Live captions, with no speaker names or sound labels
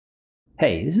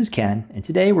Hey, this is Ken, and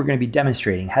today we're going to be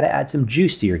demonstrating how to add some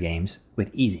juice to your games with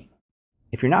easing.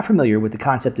 If you're not familiar with the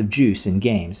concept of juice in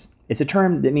games, it's a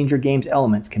term that means your game's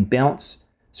elements can bounce,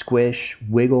 squish,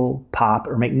 wiggle, pop,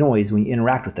 or make noise when you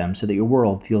interact with them so that your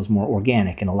world feels more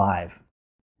organic and alive.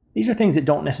 These are things that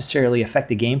don't necessarily affect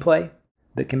the gameplay,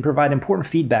 but can provide important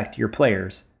feedback to your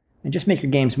players and just make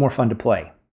your games more fun to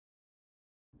play.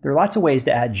 There are lots of ways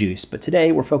to add juice, but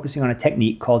today we're focusing on a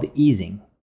technique called easing.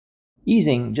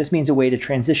 Easing just means a way to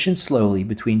transition slowly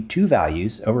between two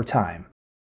values over time.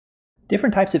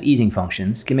 Different types of easing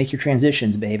functions can make your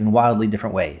transitions behave in wildly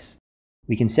different ways.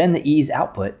 We can send the ease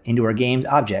output into our game's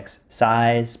objects,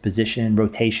 size, position,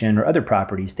 rotation, or other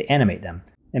properties to animate them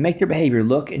and make their behavior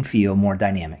look and feel more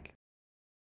dynamic.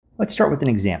 Let's start with an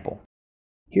example.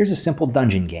 Here's a simple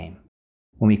dungeon game.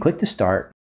 When we click to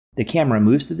start, the camera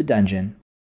moves to the dungeon,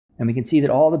 and we can see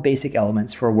that all the basic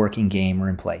elements for a working game are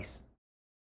in place.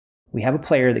 We have a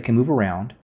player that can move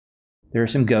around. There are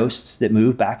some ghosts that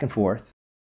move back and forth,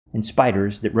 and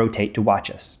spiders that rotate to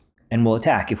watch us, and will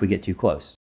attack if we get too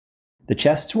close. The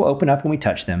chests will open up when we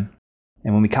touch them,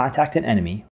 and when we contact an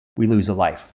enemy, we lose a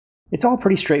life. It's all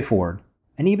pretty straightforward,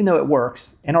 and even though it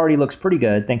works and already looks pretty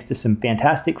good thanks to some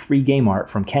fantastic free game art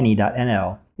from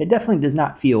kenny.nl, it definitely does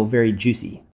not feel very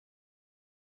juicy.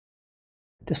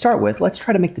 To start with, let's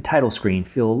try to make the title screen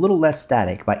feel a little less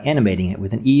static by animating it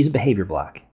with an ease behavior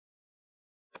block.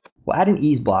 We'll add an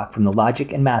ease block from the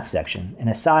logic and math section and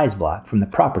a size block from the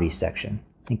properties section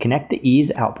and connect the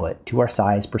ease output to our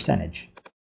size percentage.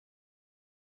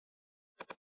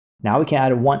 Now we can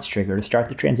add a once trigger to start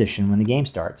the transition when the game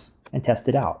starts and test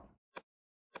it out.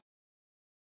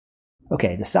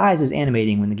 Okay, the size is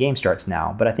animating when the game starts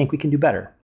now, but I think we can do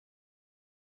better.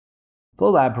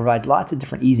 Flowlab provides lots of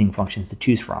different easing functions to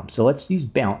choose from, so let's use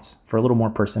bounce for a little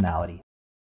more personality.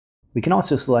 We can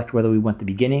also select whether we want the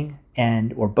beginning,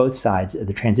 end, or both sides of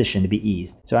the transition to be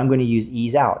eased. So I'm going to use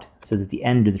ease out so that the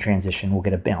end of the transition will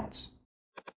get a bounce.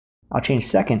 I'll change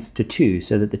seconds to 2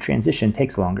 so that the transition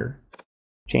takes longer.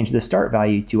 Change the start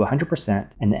value to 100%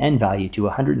 and the end value to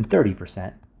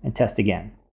 130% and test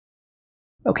again.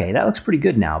 Okay, that looks pretty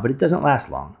good now, but it doesn't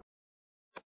last long.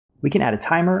 We can add a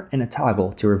timer and a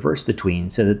toggle to reverse the tween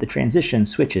so that the transition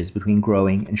switches between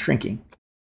growing and shrinking.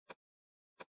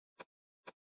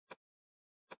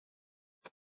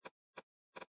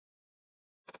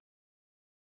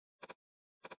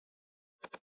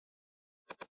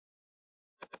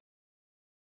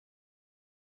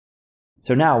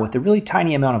 So now, with a really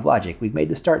tiny amount of logic, we've made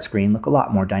the start screen look a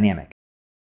lot more dynamic.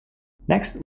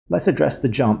 Next, let's address the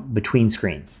jump between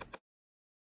screens.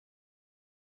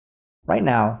 Right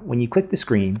now, when you click the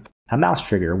screen, a mouse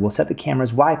trigger will set the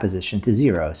camera's Y position to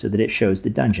 0 so that it shows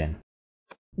the dungeon.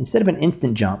 Instead of an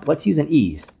instant jump, let's use an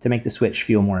ease to make the switch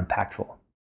feel more impactful.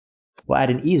 We'll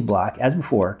add an ease block, as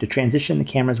before, to transition the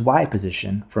camera's Y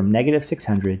position from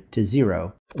 -600 to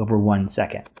 0 over 1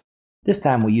 second. This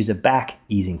time we'll use a back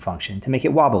easing function to make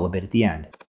it wobble a bit at the end.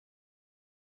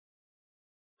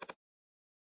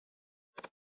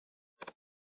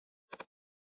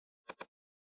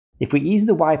 If we ease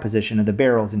the Y position of the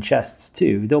barrels and chests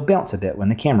too, they'll bounce a bit when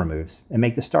the camera moves and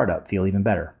make the startup feel even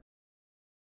better.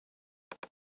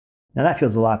 Now that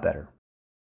feels a lot better.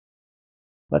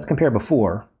 Let's compare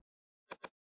before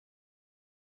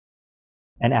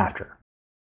and after.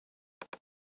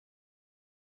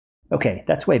 Okay,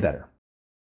 that's way better.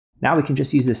 Now we can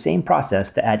just use the same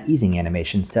process to add easing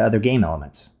animations to other game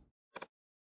elements.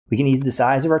 We can ease the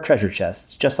size of our treasure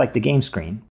chests, just like the game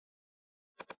screen.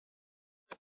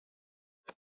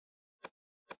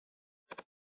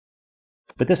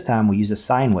 But this time we'll use a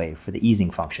sine wave for the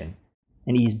easing function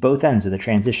and ease both ends of the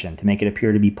transition to make it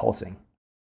appear to be pulsing.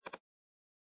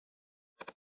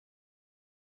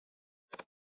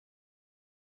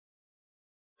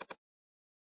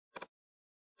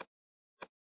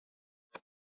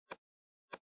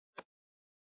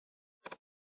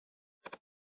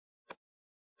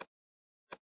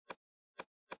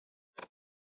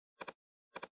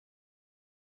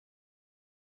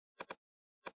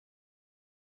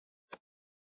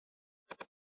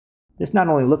 This not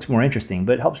only looks more interesting,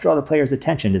 but it helps draw the player's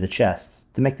attention to the chests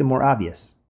to make them more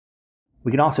obvious. We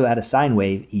can also add a sine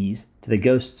wave ease to the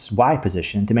ghost's Y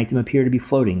position to make them appear to be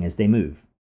floating as they move.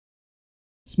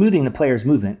 Smoothing the player's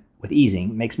movement with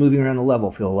easing makes moving around the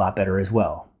level feel a lot better as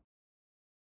well.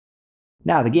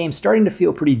 Now the game's starting to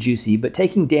feel pretty juicy, but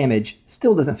taking damage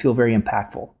still doesn't feel very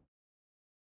impactful.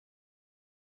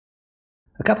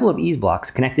 A couple of ease blocks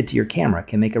connected to your camera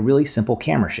can make a really simple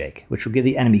camera shake, which will give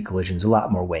the enemy collisions a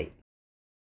lot more weight.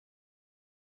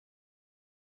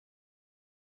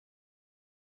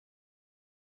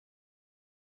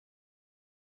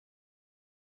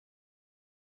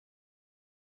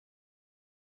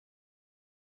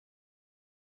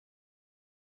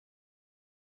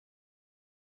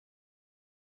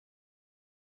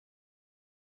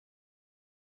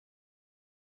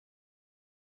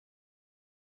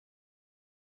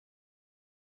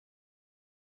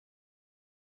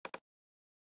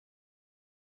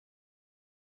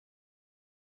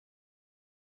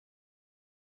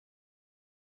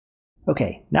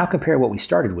 Okay, now compare what we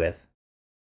started with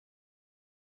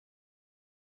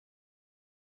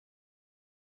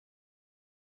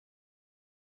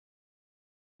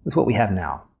what we have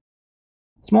now.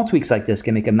 Small tweaks like this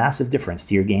can make a massive difference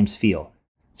to your game's feel,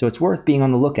 so it's worth being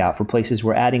on the lookout for places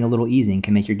where adding a little easing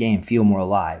can make your game feel more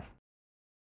alive.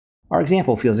 Our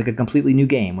example feels like a completely new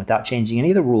game without changing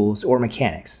any of the rules or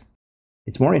mechanics.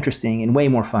 It's more interesting and way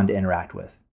more fun to interact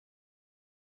with.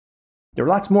 There are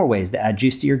lots more ways to add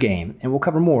juice to your game, and we'll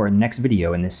cover more in the next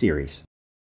video in this series.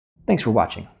 Thanks for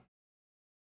watching.